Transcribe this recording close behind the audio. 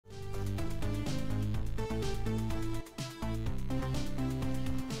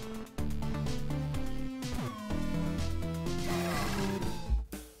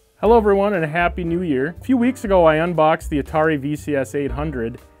Hello everyone and a happy new year. A few weeks ago I unboxed the Atari VCS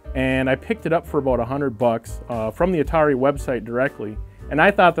 800 and I picked it up for about $100 from the Atari website directly. And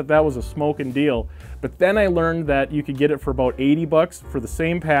I thought that that was a smoking deal, but then I learned that you could get it for about $80 for the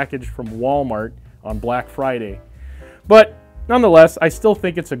same package from Walmart on Black Friday. But nonetheless, I still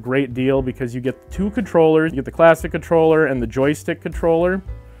think it's a great deal because you get two controllers, you get the classic controller and the joystick controller,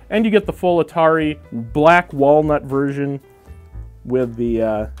 and you get the full Atari black walnut version with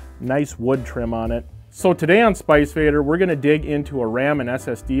the nice wood trim on it. So today on Spice Vader, we're going to dig into a RAM and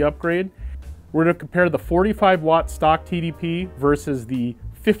SSD upgrade. We're going to compare the 45 watt stock TDP versus the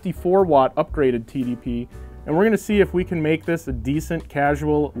 54 watt upgraded TDP, and we're going to see if we can make this a decent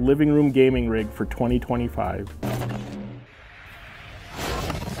casual living room gaming rig for 2025.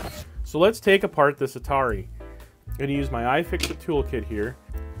 So let's take apart this Atari. I'm going to use my iFixit toolkit here.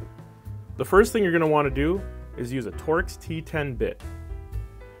 The first thing you're going to want to do is use a Torx T10 bit.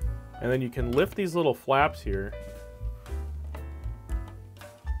 And then you can lift these little flaps here,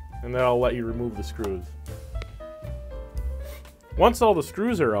 and that'll let you remove the screws. Once all the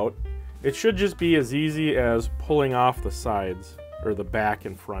screws are out, it should just be as easy as pulling off the sides, or the back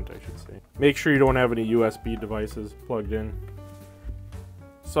and front, I should say. Make sure you don't have any USB devices plugged in.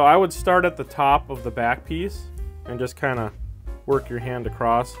 So I would start at the top of the back piece and just kind of work your hand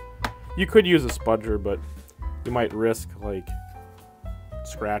across. You could use a spudger, but you might risk like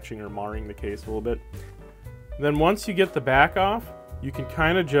scratching or marring the case a little bit. Then once you get the back off, you can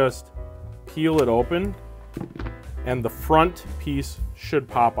kind of just peel it open and the front piece should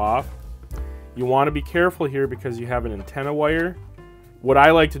pop off. You want to be careful here because you have an antenna wire. What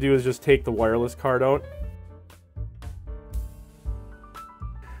I like to do is just take the wireless card out.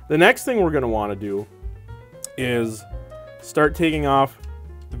 The next thing we're going to want to do is start taking off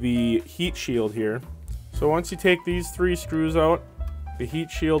the heat shield here. So once you take these three screws out, the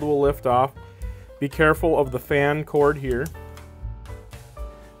heat shield will lift off. Be careful of the fan cord here.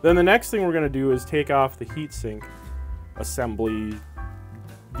 Then the next thing we're going to do is take off the heatsink assembly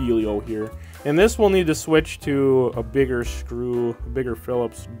dealio here. And this will need to switch to a bigger screw, a bigger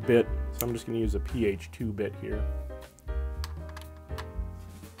Phillips bit. So I'm just going to use a PH2 bit here.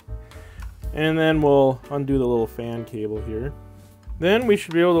 And then we'll undo the little fan cable here. Then we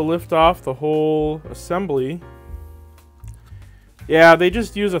should be able to lift off the whole assembly. Yeah, they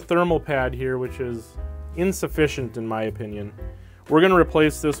just use a thermal pad here, which is insufficient in my opinion. We're going to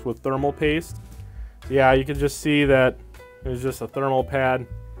replace this with thermal paste. Yeah, you can just see that there's just a thermal pad.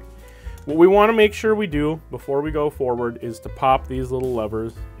 What we want to make sure we do before we go forward is to pop these little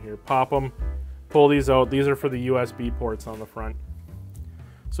levers. Here, pop them, pull these out. These are for the USB ports on the front.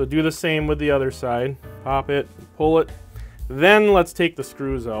 So do the same with the other side. Pop it, pull it. Then let's take the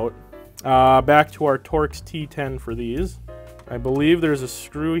screws out. Back to our Torx T10 for these. I believe there's a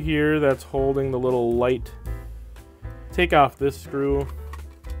screw here that's holding the little light. Take off this screw.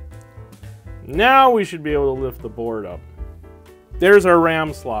 Now we should be able to lift the board up. There's our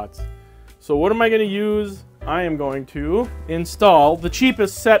RAM slots. So what am I going to use? I am going to install the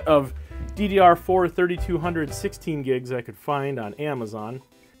cheapest set of DDR4 3200 16 gigs I could find on Amazon.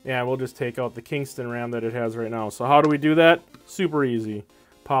 Yeah, we'll just take out the Kingston RAM that it has right now. So how do we do that? Super easy.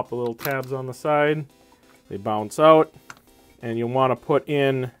 Pop the little tabs on the side. They bounce out. And you'll want to put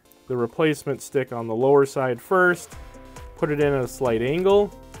in the replacement stick on the lower side first. Put it in at a slight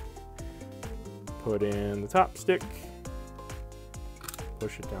angle. Put in the top stick.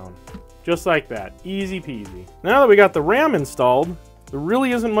 Push it down. Just like that. Easy peasy. Now that we got the RAM installed, there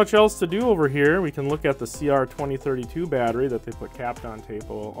really isn't much else to do over here. We can look at the CR2032 battery that they put Kapton tape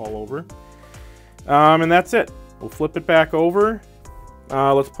all over. And that's it. We'll flip it back over.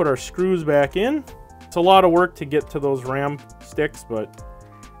 Let's put our screws back in. It's a lot of work to get to those RAM sticks, but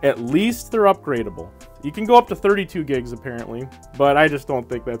at least they're upgradable. You can go up to 32 gigs apparently, but I just don't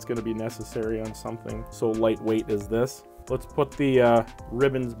think that's going to be necessary on something so lightweight as this. Let's put the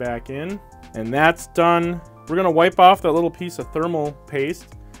ribbons back in, and that's done. We're going to wipe off that little piece of thermal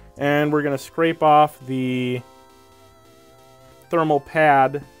paste, and we're going to scrape off the thermal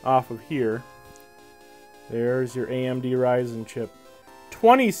pad off of here. There's your AMD Ryzen chip.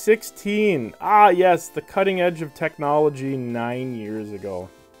 2016. Ah, yes, the cutting edge of technology 9 years ago.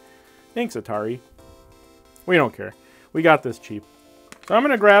 Thanks, Atari. We don't care. We got this cheap. So I'm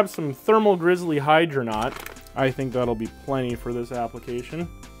going to grab some Thermal Grizzly Hydronaut. I think that'll be plenty for this application.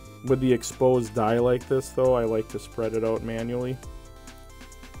 With the exposed die like this, though, I like to spread it out manually.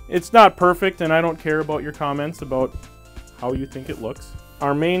 It's not perfect, and I don't care about your comments about how you think it looks.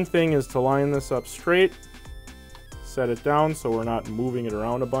 Our main thing is to line this up straight. Set it down so we're not moving it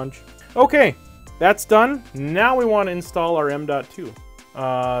around a bunch. Okay, that's done. Now we want to install our M.2.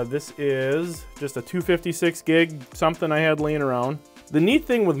 This is just a 256 gig, something I had laying around. The neat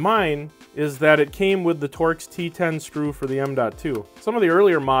thing with mine is that it came with the Torx T10 screw for the M.2. Some of the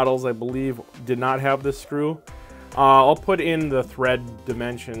earlier models, I believe, did not have this screw. I'll put in the thread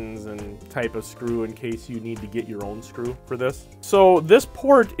dimensions and type of screw in case you need to get your own screw for this. So this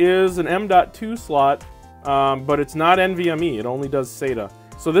port is an M.2 slot, but it's not NVMe, it only does SATA.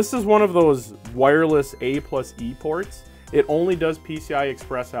 So this is one of those wireless A+E ports. It only does PCI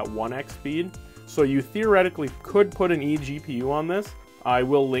Express at 1x speed, so you theoretically could put an eGPU on this. I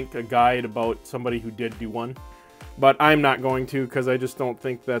will link a guide about somebody who did do one, but I'm not going to because I just don't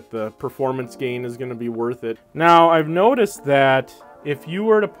think that the performance gain is going to be worth it. Now, I've noticed that if you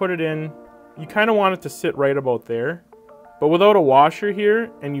were to put it in, you kind of want it to sit right about there, but without a washer here,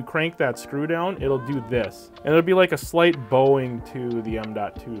 and you crank that screw down, it'll do this. And it'll be like a slight bowing to the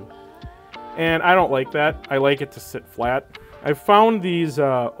M.2. And I don't like that. I like it to sit flat. I found these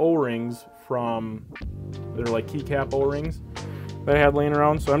O-rings from, they're like keycap O-rings that I had laying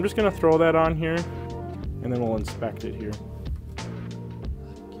around. So I'm just gonna throw that on here and then we'll inspect it here.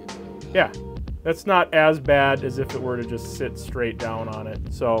 Yeah, that's not as bad as if it were to just sit straight down on it.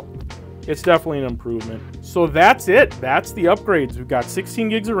 So it's definitely an improvement. So that's it. That's the upgrades. We've got 16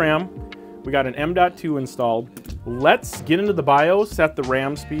 gigs of RAM. We got an M.2 installed. Let's get into the BIOS, set the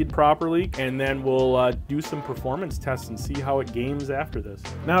RAM speed properly, and then we'll do some performance tests and see how it games after this.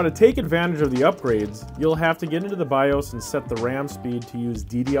 Now, to take advantage of the upgrades, you'll have to get into the BIOS and set the RAM speed to use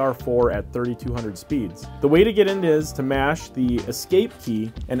DDR4 at 3200 speeds. The way to get in is to mash the escape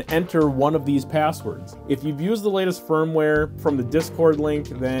key and enter one of these passwords. If you've used the latest firmware from the Discord link,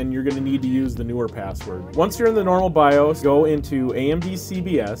 then you're going to need to use the newer password. Once you're in the normal BIOS, go into AMD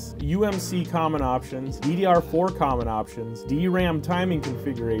CBS, UMC common options, DDR4 common options, DRAM timing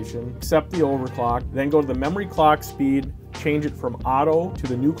configuration, accept the overclock, then go to the memory clock speed, change it from auto to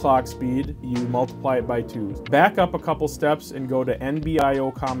the new clock speed, you multiply it by 2. Back up a couple steps and go to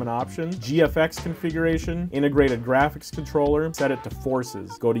NBIO common options, GFX configuration, integrated graphics controller, set it to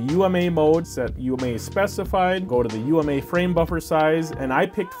forces. Go to UMA mode, set UMA specified, go to the UMA frame buffer size, and I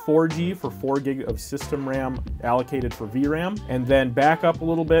picked 4G for 4 gig of system RAM allocated for VRAM, and then back up a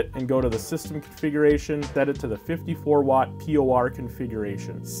little bit and go to the system configuration, set it to the 54 watt POR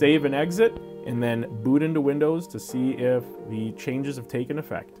configuration. Save and exit, and then boot into Windows to see if the changes have taken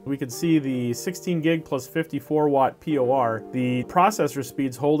effect. We can see the 16 gig plus 54 watt POR, the processor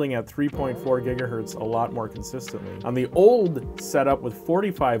speed's holding at 3.4 gigahertz a lot more consistently. On the old setup with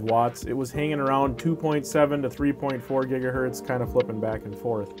 45 watts, it was hanging around 2.7 to 3.4 gigahertz, kind of flipping back and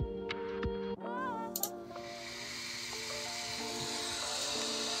forth.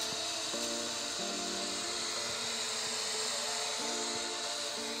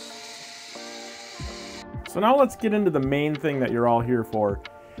 So now let's get into the main thing that you're all here for.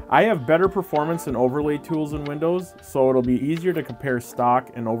 I have better performance and overlay tools in Windows, so it'll be easier to compare stock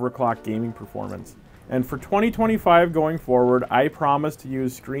and overclock gaming performance. And for 2025 going forward, I promise to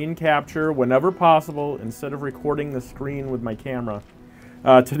use screen capture whenever possible instead of recording the screen with my camera.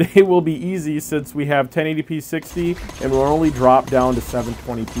 Today will be easy since we have 1080p 60 and we'll only drop down to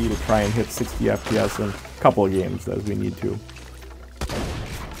 720p to try and hit 60 FPS in a couple of games as we need to.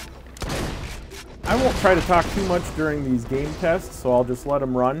 I won't try to talk too much during these game tests, so I'll just let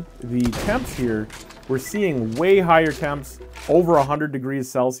them run. The temps here, we're seeing way higher temps, over 100 degrees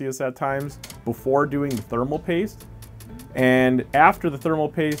Celsius at times, before doing the thermal paste. And after the thermal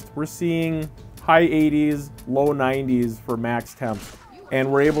paste, we're seeing high 80s, low 90s for max temps. And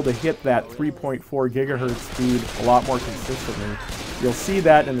we're able to hit that 3.4 gigahertz speed a lot more consistently. You'll see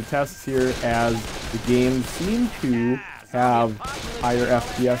that in the tests here as the games seem to have higher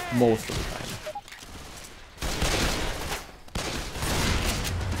FPS most of the time.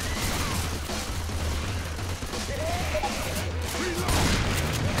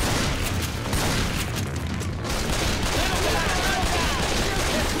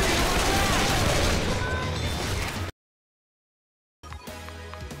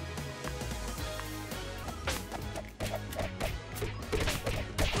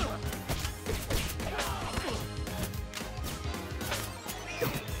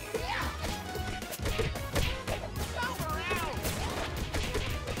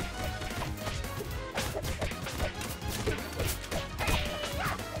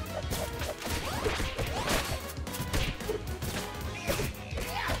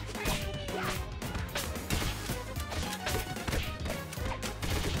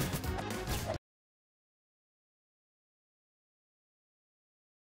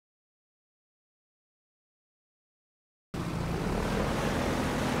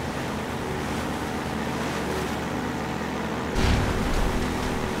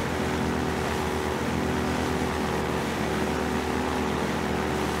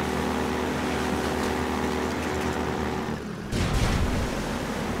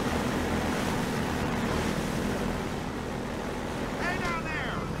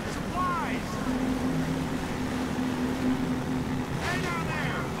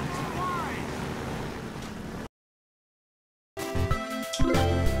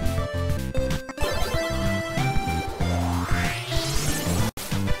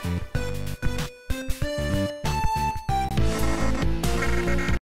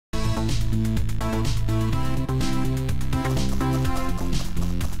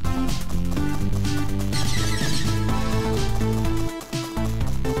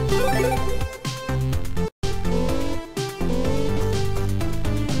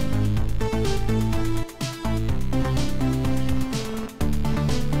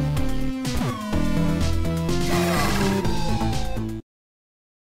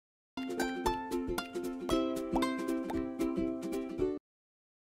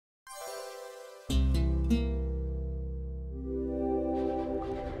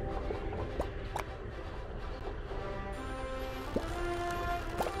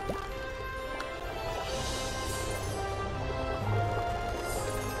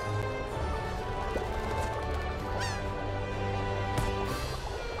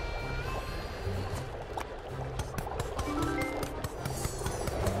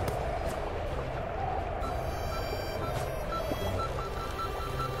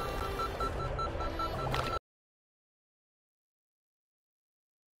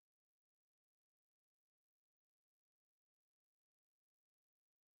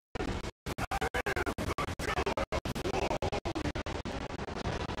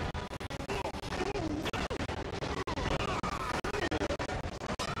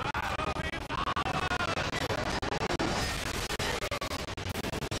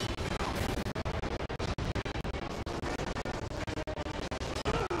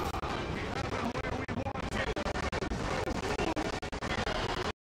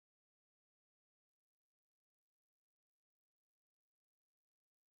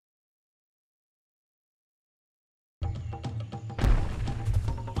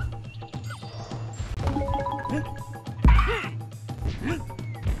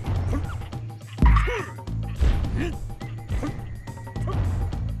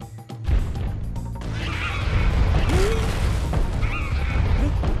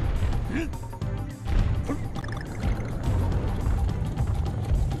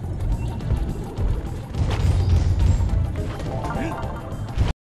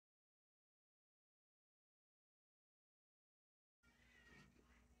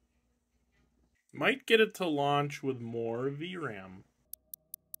 Might get it to launch with more VRAM.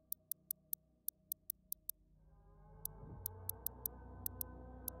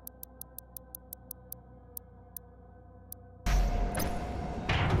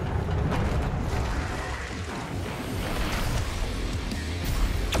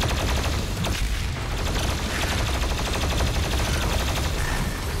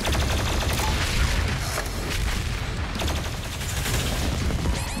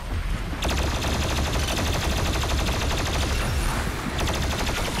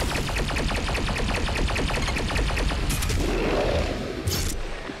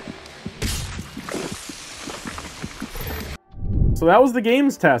 So that was the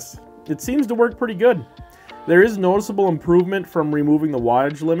games test. It seems to work pretty good. There is noticeable improvement from removing the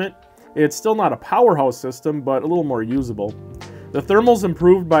wattage limit. It's still not a powerhouse system, but a little more usable. The thermals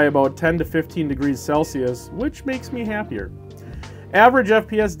improved by about 10 to 15 degrees Celsius, which makes me happier. Average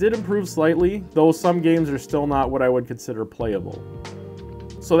FPS did improve slightly, though some games are still not what I would consider playable.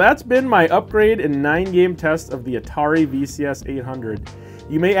 So that's been my upgrade and 9-game test of the Atari VCS 800.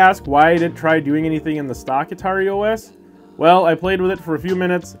 You may ask why I didn't try doing anything in the stock Atari OS. Well, I played with it for a few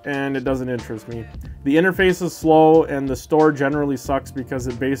minutes and it doesn't interest me. The interface is slow and the store generally sucks because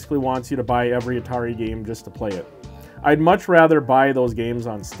it basically wants you to buy every Atari game just to play it. I'd much rather buy those games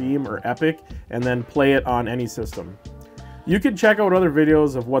on Steam or Epic and then play it on any system. You can check out other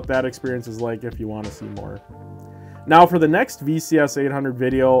videos of what that experience is like if you want to see more. Now for the next VCS 800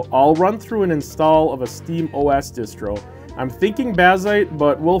 video, I'll run through an install of a Steam OS distro. I'm thinking Bazite,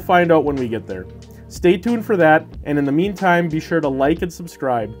 but we'll find out when we get there. Stay tuned for that, and in the meantime, be sure to like and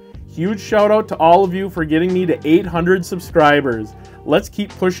subscribe. Huge shout out to all of you for getting me to 800 subscribers. Let's keep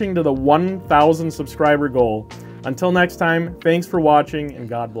pushing to the 1,000 subscriber goal. Until next time, thanks for watching and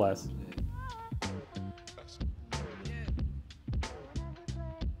God bless.